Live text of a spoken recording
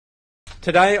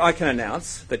Today I can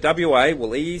announce that WA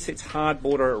will ease its hard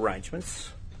border arrangements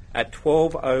at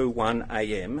 12:01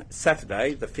 a.m.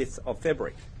 Saturday the 5th of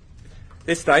February.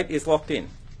 This date is locked in,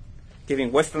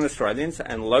 giving Western Australians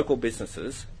and local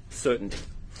businesses certainty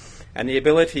and the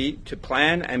ability to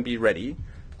plan and be ready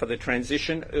for the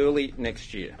transition early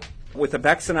next year. With a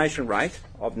vaccination rate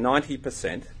of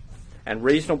 90% and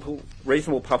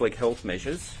reasonable public health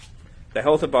measures, the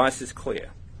health advice is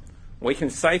clear. We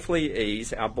can safely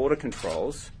ease our border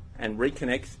controls and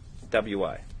reconnect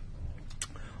WA.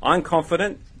 I'm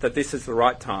confident that this is the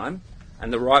right time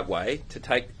and the right way to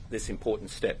take this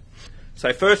important step.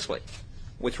 So firstly,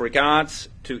 with regards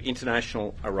to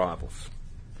international arrivals,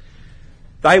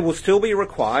 they will still be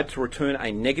required to return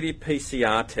a negative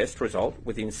PCR test result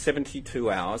within 72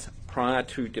 hours prior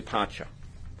to departure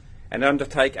and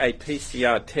undertake a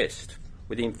PCR test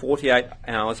within 48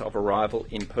 hours of arrival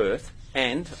in Perth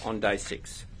and on day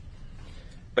 6.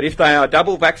 But if they are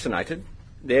double vaccinated,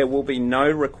 there will be no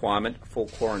requirement for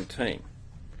quarantine.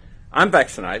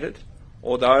 Unvaccinated,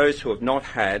 or those who have not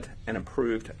had an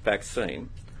approved vaccine,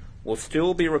 will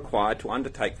still be required to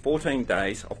undertake 14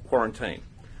 days of quarantine,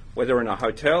 whether in a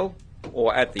hotel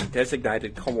or at the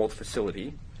designated Commonwealth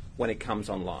facility when it comes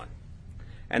online.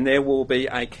 And there will be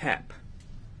a cap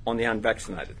on the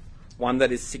unvaccinated, one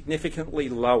that is significantly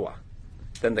lower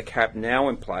than the cap now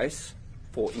in place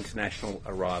for international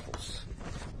arrivals.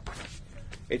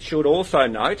 It should also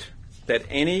note that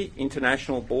any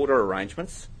international border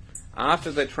arrangements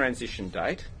after the transition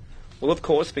date will of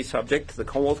course be subject to the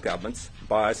Commonwealth Government's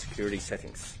biosecurity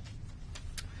settings.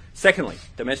 Secondly,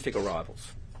 domestic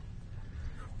arrivals.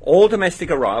 All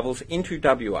domestic arrivals into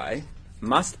WA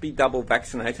must be double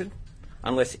vaccinated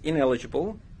unless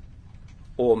ineligible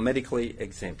or medically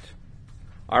exempt.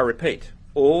 I repeat,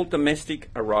 all domestic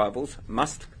arrivals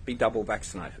must be double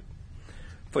vaccinated.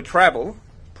 For travel,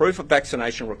 proof of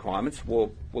vaccination requirements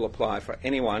will apply for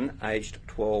anyone aged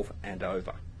 12 and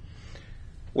over.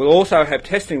 We'll also have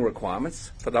testing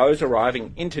requirements for those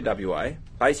arriving into WA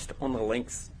based on the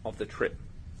length of the trip.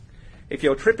 If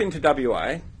your trip into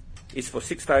WA is for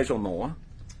 6 days or more,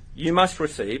 you must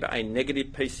receive a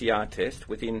negative PCR test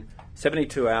within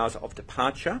 72 hours of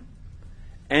departure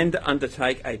and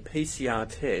undertake a PCR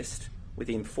test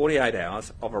within 48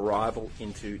 hours of arrival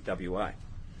into WA.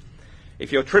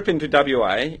 If your trip into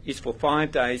WA is for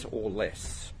 5 days or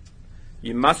less,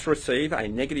 you must receive a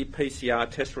negative PCR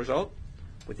test result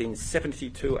within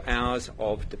 72 hours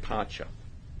of departure.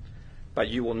 But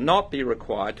you will not be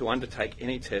required to undertake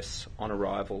any tests on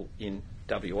arrival in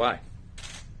WA.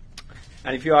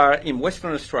 And if you are in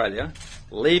Western Australia,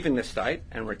 leaving the state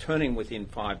and returning within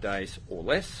 5 days or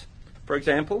less, for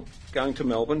example, going to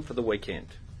Melbourne for the weekend,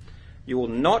 you will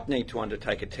not need to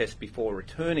undertake a test before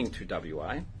returning to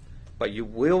WA, but you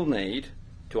will need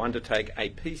to undertake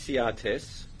a PCR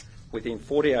test within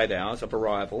 48 hours of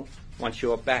arrival once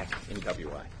you are back in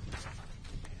WA.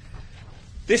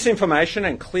 This information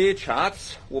and clear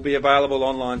charts will be available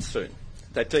online soon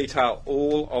that detail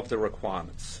all of the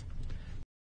requirements.